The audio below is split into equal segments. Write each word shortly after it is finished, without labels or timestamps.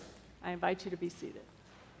I invite you to be seated.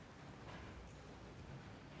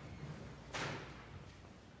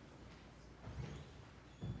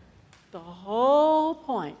 The whole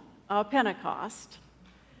point of Pentecost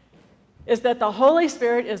is that the Holy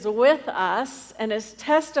Spirit is with us and is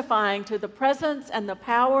testifying to the presence and the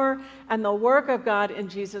power and the work of God in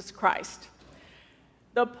Jesus Christ.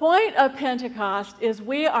 The point of Pentecost is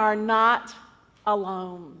we are not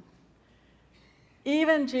alone.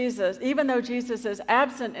 Even though Jesus is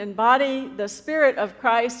absent in body, the Spirit of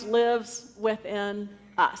Christ lives within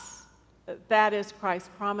us. That is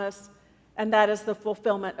Christ's promise, and that is the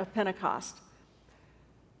fulfillment of Pentecost.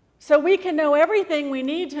 So we can know everything we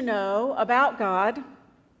need to know about God.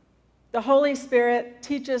 The Holy Spirit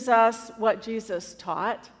teaches us what Jesus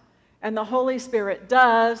taught, and the Holy Spirit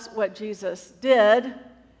does what Jesus did.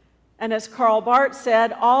 And as Karl Barth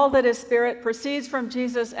said, all that is Spirit proceeds from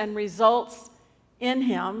Jesus and results in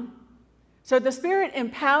him. So the Spirit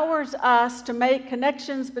empowers us to make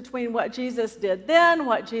connections between what Jesus did then,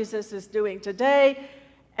 what Jesus is doing today,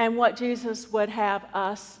 and what Jesus would have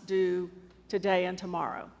us do today and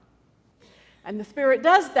tomorrow. And the Spirit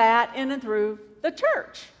does that in and through the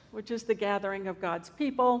church, which is the gathering of God's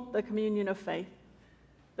people, the communion of faith.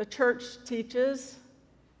 The church teaches,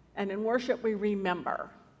 and in worship we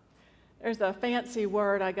remember. There's a fancy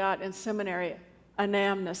word I got in seminary,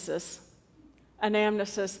 anamnesis.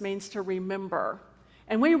 Anamnesis means to remember.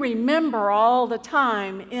 And we remember all the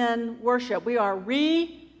time in worship. We are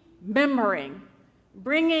remembering,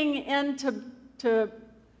 bringing into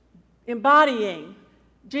embodying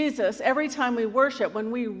Jesus every time we worship, when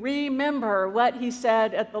we remember what he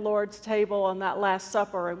said at the Lord's table on that Last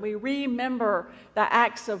Supper, and we remember the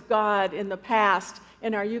acts of God in the past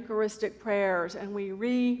in our Eucharistic prayers, and we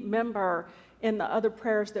remember in the other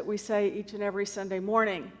prayers that we say each and every Sunday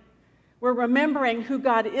morning. We're remembering who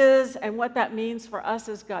God is and what that means for us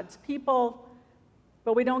as God's people.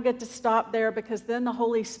 But we don't get to stop there, because then the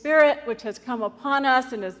Holy Spirit, which has come upon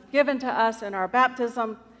us and is given to us in our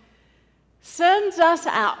baptism, sends us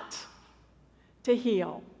out to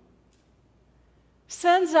heal,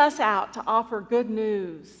 sends us out to offer good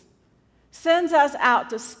news, sends us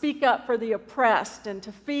out to speak up for the oppressed and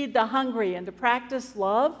to feed the hungry and to practice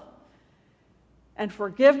love and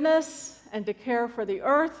forgiveness and to care for the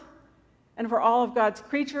earth and for all of God's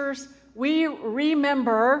creatures. We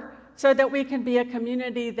remember so that we can be a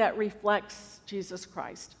community that reflects Jesus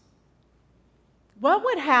Christ. What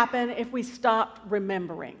would happen if we stopped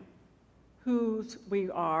remembering whose we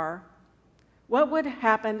are? What would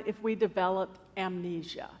happen if we developed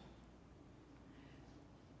amnesia?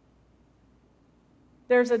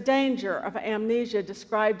 There's a danger of amnesia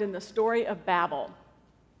described in the story of Babel.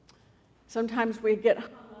 Sometimes we get hung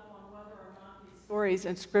up on whether or not these stories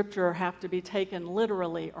in Scripture have to be taken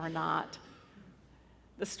literally or not.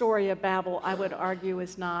 The story of Babel, I would argue,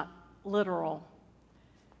 is not literal.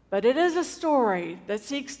 But it is a story that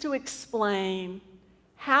seeks to explain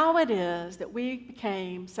how it is that we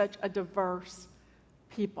became such a diverse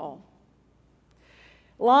people.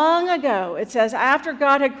 Long ago, it says, after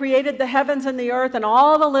God had created the heavens and the earth and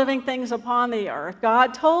all the living things upon the earth,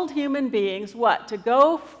 God told human beings what? To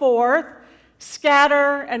go forth,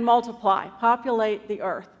 scatter, and multiply, populate the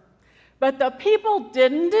earth. But the people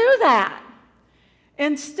didn't do that.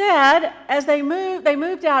 Instead, as they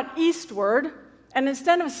moved out eastward, and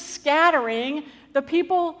instead of scattering, the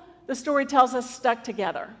people, the story tells us, stuck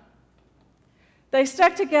together. They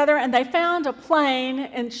stuck together and they found a plain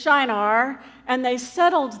in Shinar, and they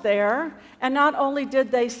settled there. And not only did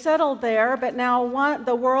they settle there, but now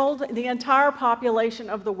the entire population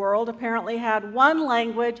of the world apparently had one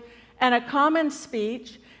language and a common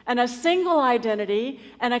speech and a single identity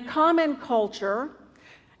and a common culture.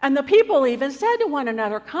 And the people even said to one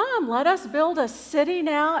another, come, let us build a city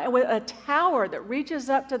now with a tower that reaches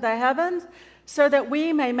up to the heavens, so that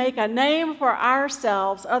we may make a name for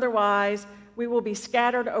ourselves. Otherwise, we will be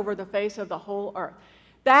scattered over the face of the whole earth.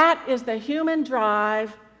 That is the human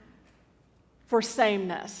drive for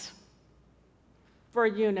sameness, for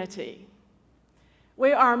unity.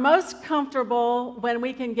 We are most comfortable when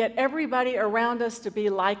we can get everybody around us to be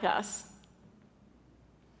like us.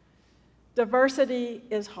 Diversity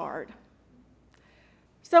is hard.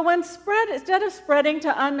 So instead of spreading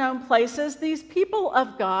to unknown places, these people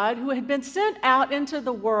of God who had been sent out into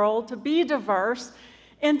the world to be diverse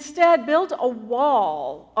instead built a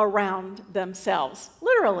wall around themselves.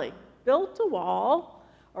 Literally, built a wall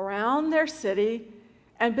around their city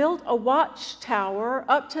and built a watchtower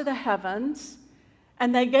up to the heavens.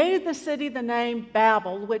 And they gave the city the name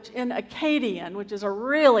Babel, which in Akkadian, which is a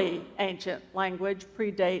really ancient language,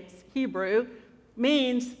 predates Hebrew,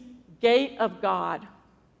 means gate of God.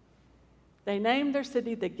 They named their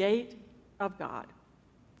city the Gate of God.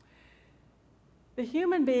 The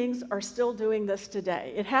human beings are still doing this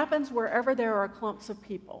today. It happens wherever there are clumps of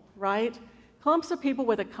people, right? Clumps of people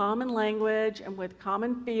with a common language and with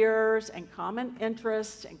common fears and common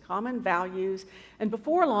interests and common values. And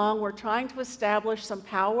before long, we're trying to establish some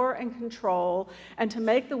power and control and to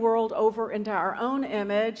make the world over into our own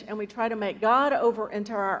image, and we try to make God over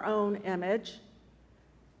into our own image.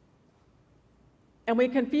 And we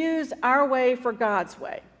confuse our way for God's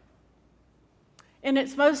way. In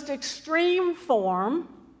its most extreme form,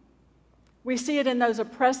 we see it in those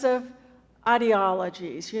oppressive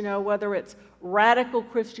ideologies, whether it's radical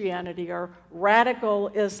Christianity or radical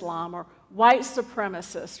Islam or white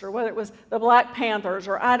supremacists, or whether it was the Black Panthers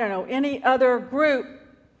or any other group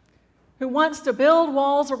who wants to build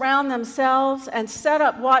walls around themselves and set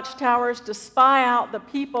up watchtowers to spy out the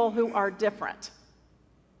people who are different.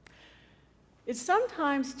 It's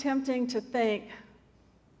sometimes tempting to think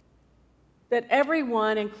that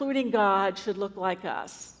everyone, including God, should look like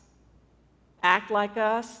us, act like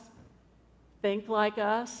us, think like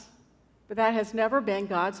us, but that has never been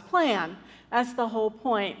God's plan. That's the whole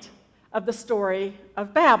point of the story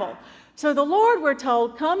of Babel. So the Lord, we're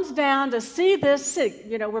told, comes down to see this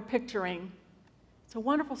city. We're picturing, it's a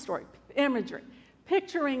wonderful story, imagery,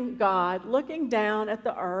 picturing God looking down at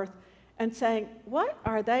the earth and saying, what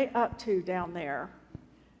are they up to down there?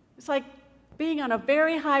 It's like being on a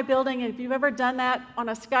very high building, and if you've ever done that on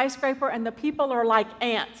a skyscraper, and the people are like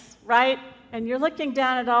ants, right? And you're looking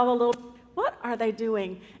down at all the little, what are they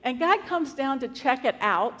doing? And God comes down to check it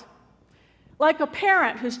out, like a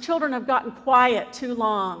parent whose children have gotten quiet too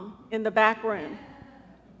long in the back room.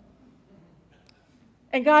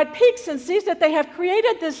 And God peeks and sees that they have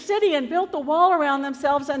created this city and built the wall around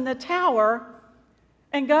themselves and the tower,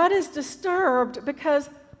 and God is disturbed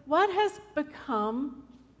because what has become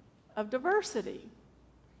of diversity?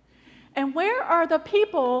 And where are the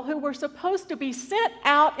people who were supposed to be sent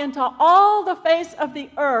out into all the face of the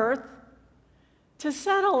earth to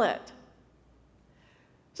settle it?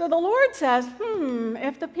 So the Lord says,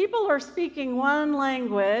 if the people are speaking one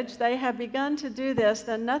language, they have begun to do this,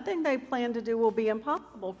 then nothing they plan to do will be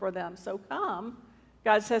impossible for them. So come,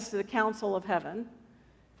 God says to the council of heaven,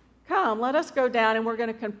 come, let us go down, and we're going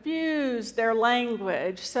to confuse their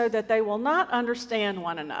language so that they will not understand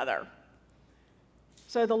one another.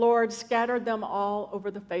 So the Lord scattered them all over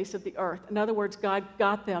the face of the earth. In other words, God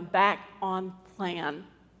got them back on plan.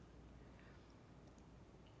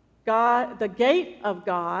 God, the gate of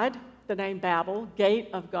God, the name Babel, gate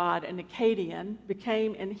of God in Akkadian,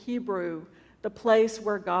 became in Hebrew the place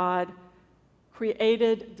where God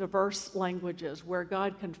created diverse languages, where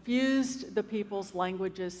God confused the people's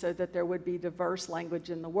languages so that there would be diverse language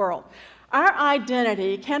in the world. Our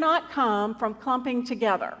identity cannot come from clumping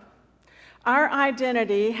together. Our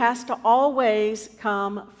identity has to always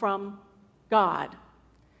come from God.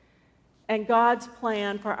 And God's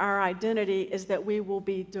plan for our identity is that we will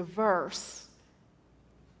be diverse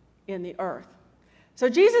in the earth. So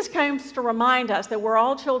Jesus comes to remind us that we're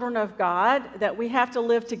all children of God, that we have to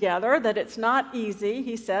live together, that it's not easy.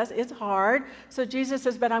 He says it's hard. So Jesus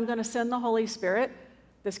says, but I'm going to send the Holy Spirit,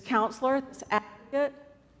 this counselor, this advocate.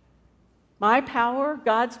 My power,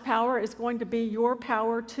 God's power, is going to be your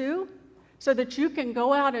power too, so that you can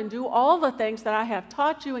go out and do all the things that I have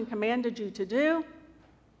taught you and commanded you to do.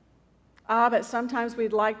 But sometimes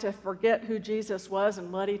we'd like to forget who Jesus was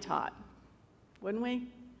and what he taught, wouldn't we?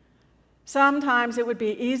 Sometimes it would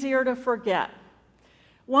be easier to forget.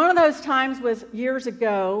 One of those times was years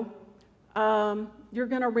ago. You're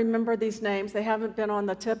going to remember these names. They haven't been on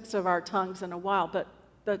the tips of our tongues in a while, but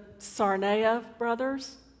the Tsarnaev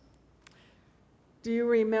brothers. Do you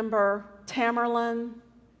remember Tamerlan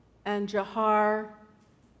and Jahar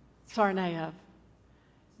Tsarnaev?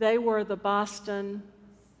 They were the Boston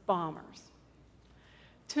bombers.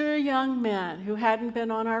 Two young men who hadn't been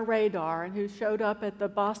on our radar and who showed up at the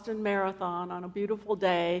Boston Marathon on a beautiful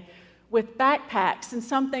day with backpacks and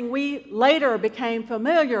something we later became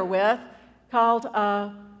familiar with called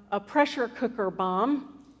a pressure cooker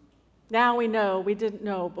bomb. Now we know, we didn't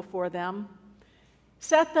know before them.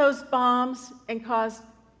 Set those bombs and caused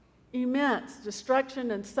immense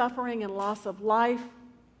destruction and suffering and loss of life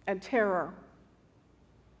and terror.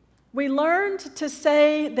 We learned to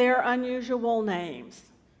say their unusual names.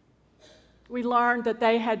 We learned that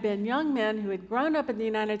they had been young men who had grown up in the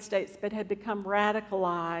United States but had become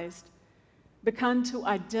radicalized, begun to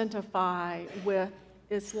identify with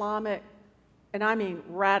Islamic, and I mean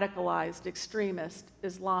radicalized extremist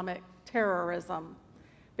Islamic terrorism,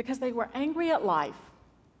 because they were angry at life,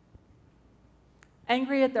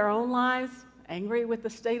 angry at their own lives, angry with the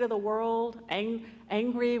state of the world,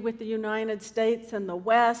 angry with the United States and the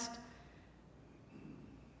West.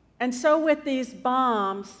 And so with these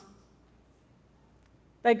bombs,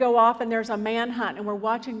 they go off and there's a manhunt, and we're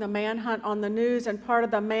watching the manhunt on the news, and part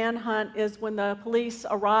of the manhunt is when the police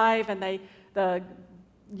arrive and the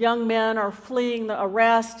young men are fleeing the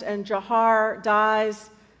arrest, and Jahar dies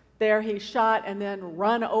there. He's shot and then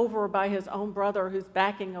run over by his own brother, who's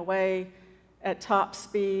backing away at top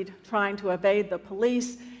speed, trying to evade the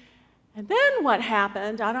police. And then what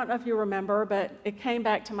happened, I don't know if you remember, but it came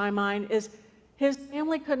back to my mind, is his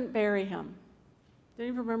family couldn't bury him. Do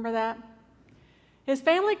you remember that? His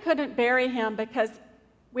family couldn't bury him because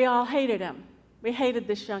we all hated him. We hated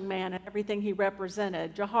this young man and everything he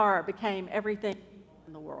represented. Jahar became everything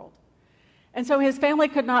in the world. And so his family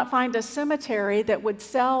could not find a cemetery that would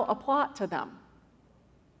sell a plot to them.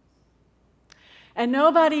 And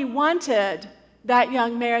nobody wanted that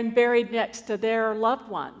young man buried next to their loved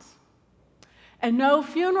ones. And no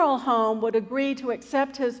funeral home would agree to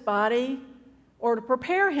accept his body or to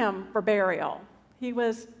prepare him for burial. He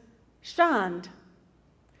was shunned.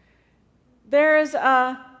 There's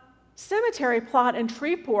a cemetery plot in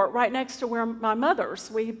Shreveport right next to where my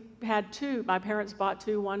mother's. We had two. My parents bought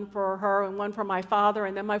two, one for her and one for my father,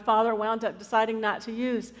 and then my father wound up deciding not to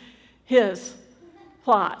use his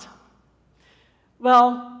plot.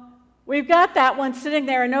 Well, we've got that one sitting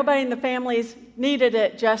there, and nobody in the families needed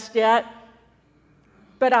it just yet,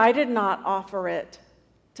 but I did not offer it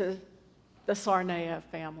to the Sarnea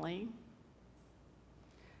family.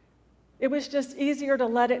 It was just easier to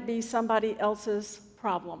let it be somebody else's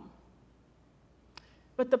problem.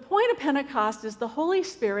 But the point of Pentecost is the Holy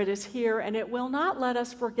Spirit is here, and it will not let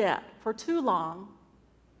us forget for too long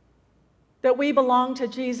that we belong to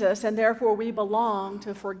Jesus, and therefore we belong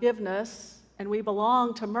to forgiveness, and we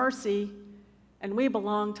belong to mercy, and we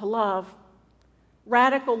belong to love.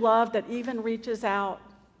 Radical love that even reaches out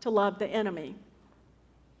to love the enemy.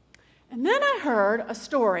 And then I heard a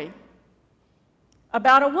story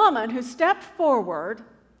about a woman who stepped forward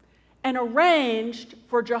and arranged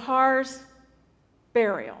for Jahar's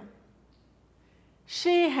burial.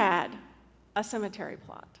 She had a cemetery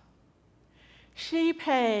plot. She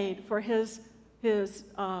paid for his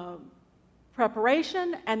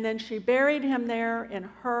preparation, and then she buried him there in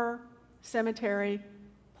her cemetery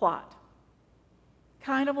plot.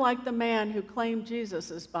 Kind of like the man who claimed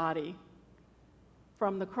Jesus' body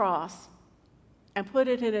from the cross and put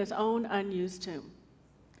it in his own unused tomb.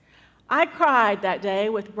 I cried that day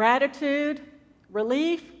with gratitude,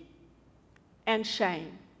 relief, and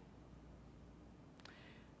shame.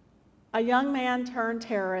 A young man turned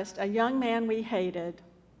terrorist, a young man we hated,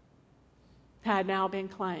 had now been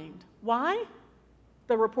claimed. Why?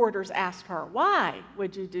 The reporters asked her, why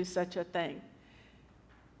would you do such a thing?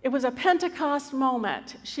 It was a Pentecost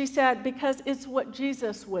moment. She said, because it's what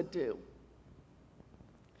Jesus would do.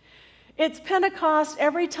 It's Pentecost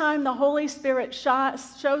every time the Holy Spirit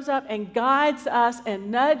shows up and guides us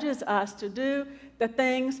and nudges us to do the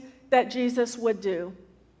things that Jesus would do.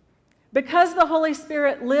 Because the Holy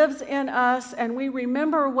Spirit lives in us and we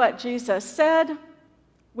remember what Jesus said,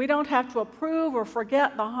 we don't have to approve or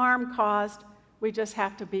forget the harm caused. We just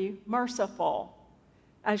have to be merciful,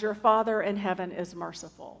 as your Father in heaven is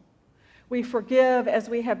merciful. We forgive as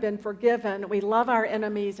we have been forgiven. We love our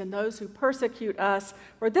enemies and those who persecute us,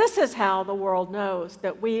 for this is how the world knows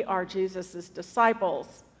that we are Jesus'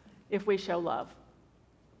 disciples, if we show love.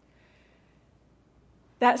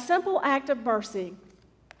 That simple act of mercy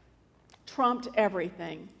trumped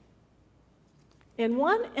everything. In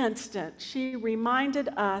one instant, she reminded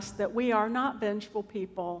us that we are not vengeful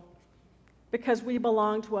people because we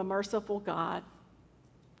belong to a merciful God.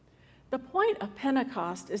 The point of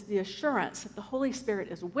Pentecost is the assurance that the Holy Spirit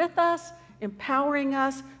is with us, empowering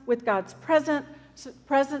us with God's presence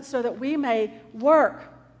so that we may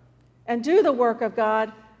work and do the work of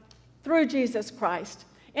God through Jesus Christ.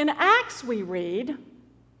 In Acts we read,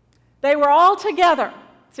 they were all together.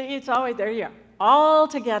 See, it's always, there you are, all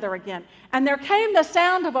together again. And there came the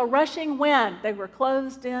sound of a rushing wind. They were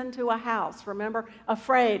closed into a house, remember,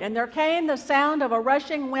 afraid. And there came the sound of a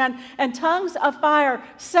rushing wind, and tongues of fire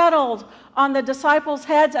settled on the disciples'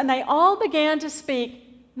 heads, and they all began to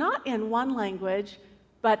speak, not in one language,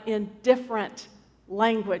 but in different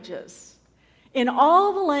languages. In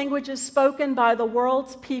all the languages spoken by the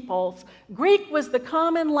world's peoples, Greek was the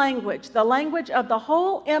common language, the language of the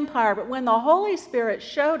whole empire. But when the Holy Spirit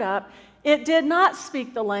showed up, it did not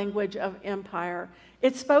speak the language of empire.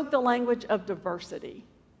 It spoke the language of diversity.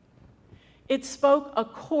 It spoke a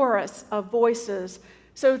chorus of voices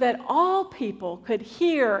so that all people could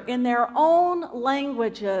hear in their own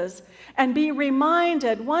languages and be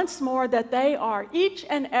reminded once more that they are each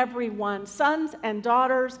and every one sons and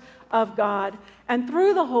daughters of God. And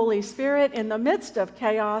through the Holy Spirit, in the midst of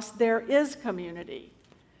chaos, there is community.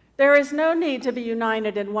 There is no need to be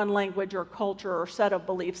united in one language or culture or set of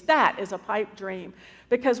beliefs. That is a pipe dream,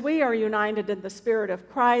 because we are united in the Spirit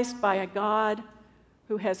of Christ by a God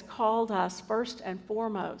who has called us first and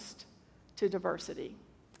foremost to diversity.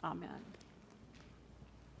 Amen.